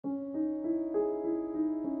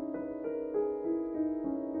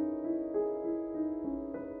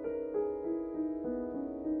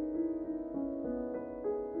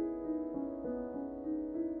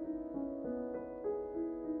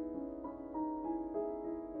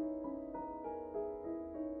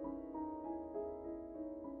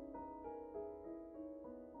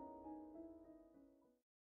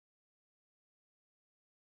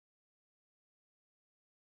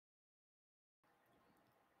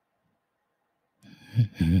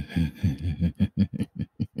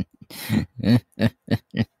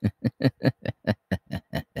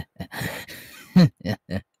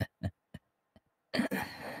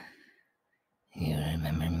You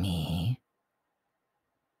remember me?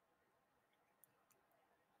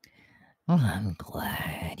 Well, I'm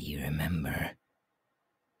glad you remember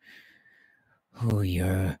who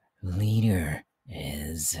your leader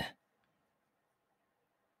is.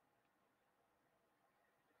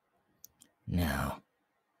 Now,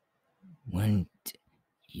 wouldn't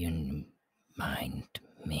you mind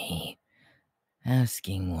me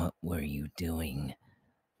asking what were you doing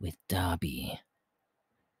with Dobby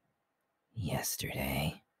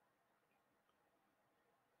yesterday?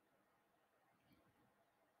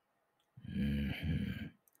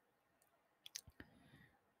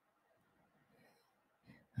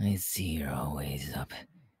 I see you're always up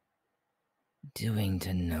doing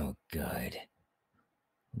to no good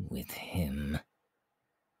with him.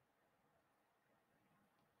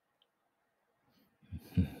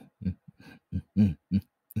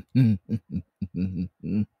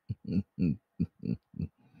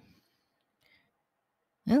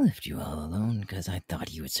 I left you all alone because I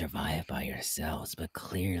thought you would survive by yourselves, but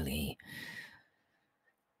clearly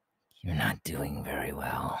you're not doing very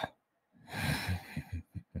well.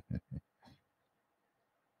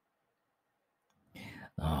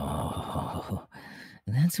 Oh,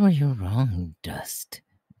 that's where you're wrong, Dust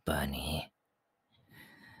Bunny.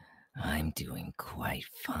 I'm doing quite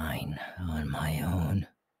fine on my own.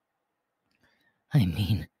 I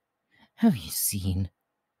mean, have you seen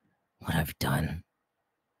what I've done?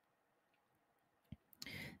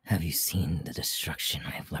 Have you seen the destruction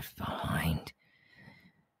I've left behind?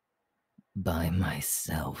 By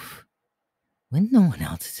myself, with no one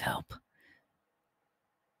else's help.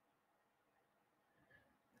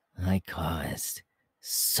 I caused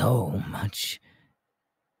so much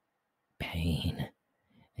pain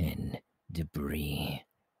and debris.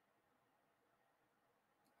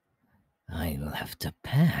 I left a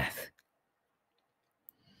path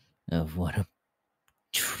of what a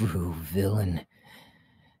true villain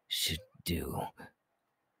should do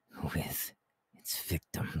with its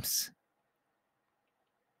victims.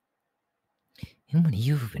 And what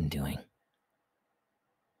you've been doing?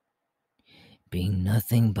 Being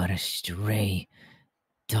nothing but a stray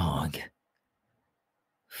dog,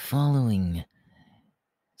 following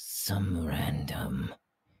some random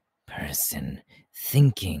person,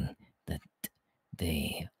 thinking that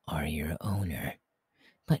they are your owner.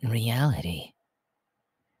 But in reality,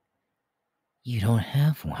 you don't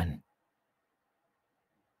have one.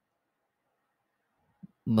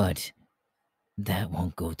 But that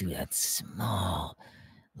won't go through that small,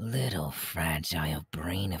 little, fragile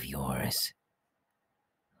brain of yours,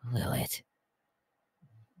 will it?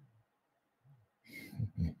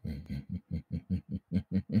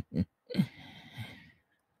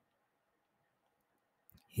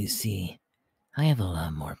 You see, I have a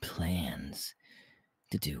lot more plans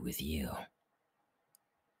to do with you.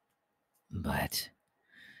 But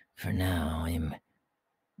for now, I'm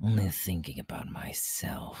only thinking about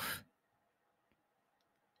myself.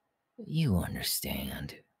 You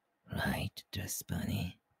understand, right, Dust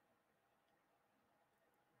Bunny?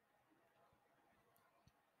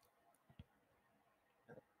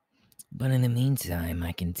 But in the meantime,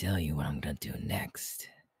 I can tell you what I'm gonna do next.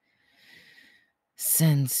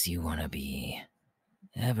 Since you wanna be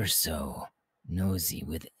ever so nosy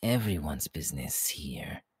with everyone's business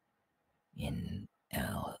here in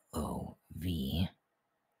LOV,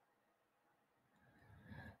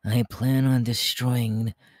 I plan on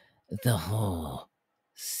destroying the whole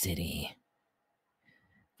city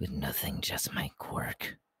with nothing, just my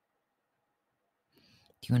quirk.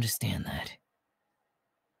 Do you understand that?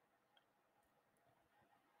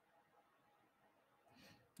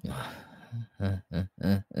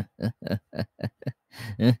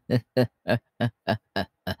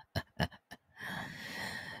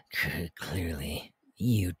 Clearly,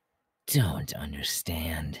 you don't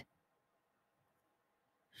understand.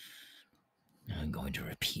 I'm going to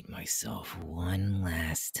repeat myself one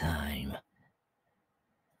last time.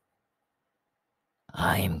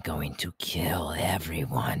 I am going to kill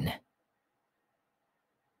everyone.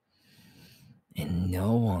 And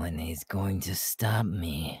no one is going to stop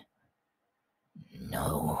me.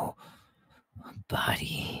 Nobody.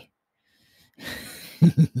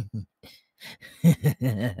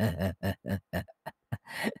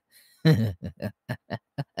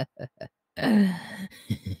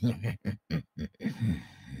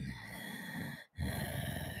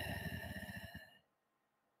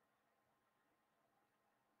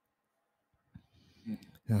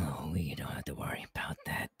 Oh, we don't have to worry about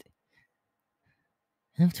that.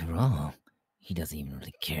 After all, he doesn't even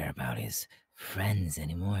really care about his friends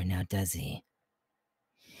anymore now, does he?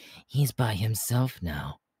 He's by himself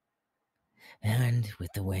now. And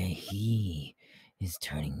with the way he is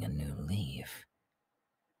turning a new leaf,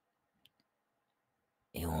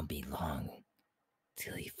 it won't be long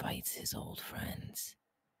till he fights his old friends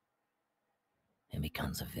and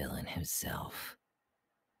becomes a villain himself.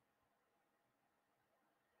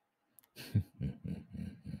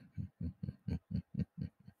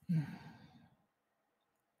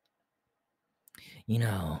 You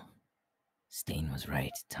know, Stain was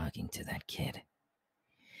right talking to that kid.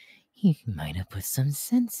 He might have put some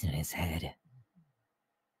sense in his head.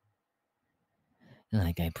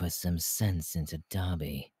 Like I put some sense into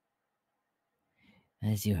Dobby.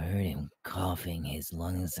 As you heard him coughing his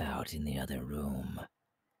lungs out in the other room.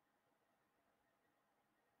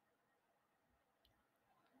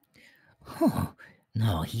 Oh,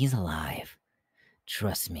 no, he's alive.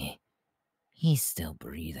 Trust me, he's still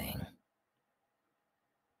breathing.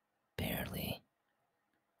 Barely.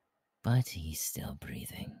 But he's still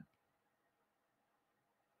breathing.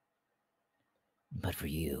 But for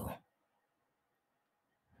you,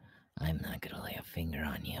 I'm not gonna lay a finger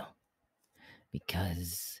on you.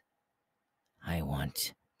 Because I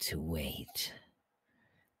want to wait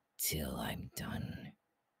till I'm done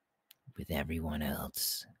with everyone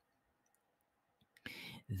else.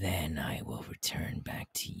 Then I will return back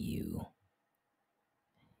to you.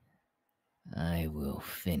 I will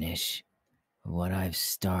finish what I've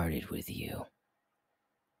started with you.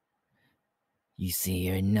 You see,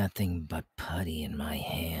 you're nothing but putty in my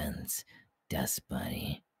hands, Dust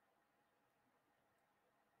Bunny.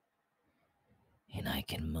 And I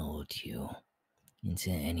can mold you into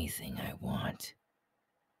anything I want.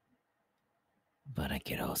 But I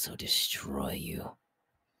could also destroy you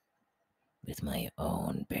with my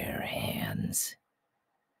own bare hands.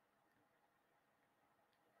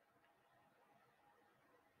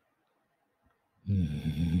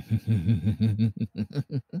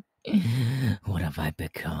 What have I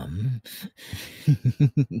become?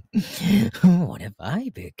 What have I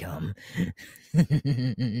become?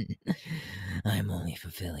 I'm only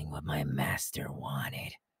fulfilling what my master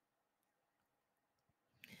wanted.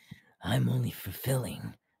 I'm only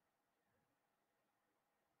fulfilling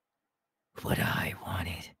what I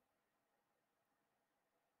wanted.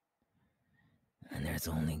 And there's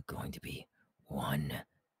only going to be one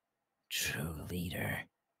true leader.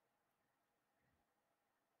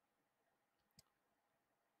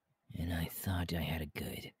 And I thought I had a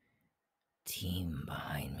good team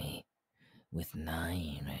behind me, with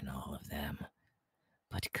 9 and all of them.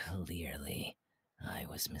 But clearly, I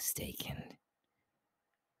was mistaken.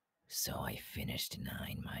 So I finished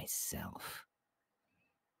 9 myself.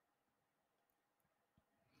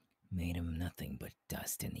 Made him nothing but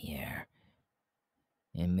dust in the air.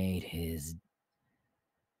 And made his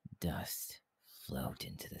dust float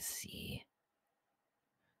into the sea.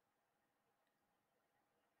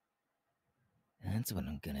 That's what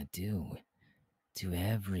I'm gonna do to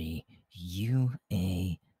every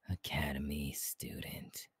UA Academy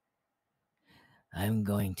student. I'm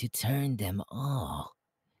going to turn them all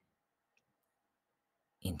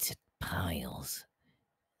into piles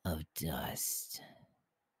of dust.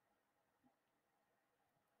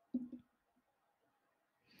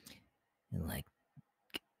 Like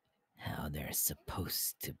how they're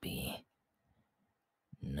supposed to be.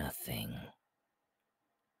 Nothing.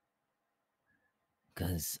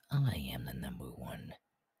 'Cause I am the #1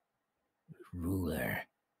 ruler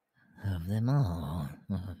of them all.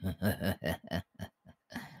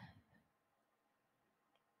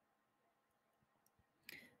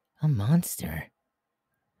 A monster.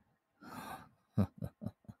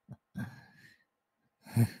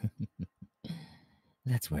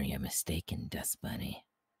 That's where you're mistaken, Dust Bunny.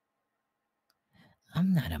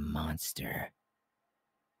 I'm not a monster.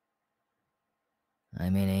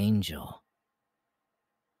 I'm an angel.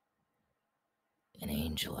 An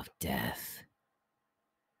angel of death.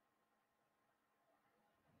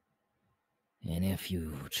 And if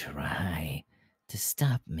you try to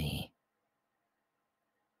stop me,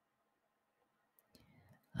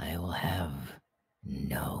 I will have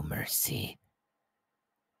no mercy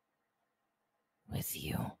with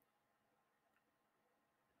you.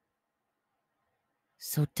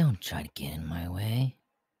 So don't try to get in my way.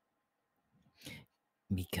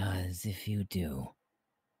 Because if you do,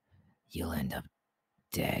 you'll end up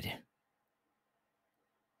dead.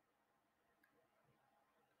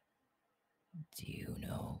 Do you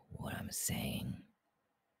know what I'm saying?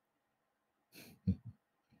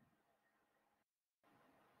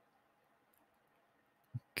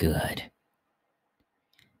 Good.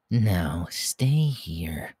 Now stay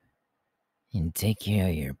here and take care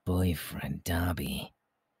of your boyfriend, Dobby.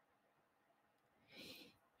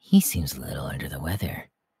 He seems a little under the weather.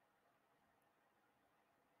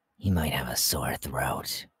 He might have a sore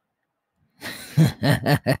throat.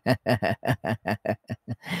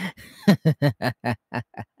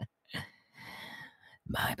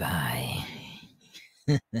 Bye bye.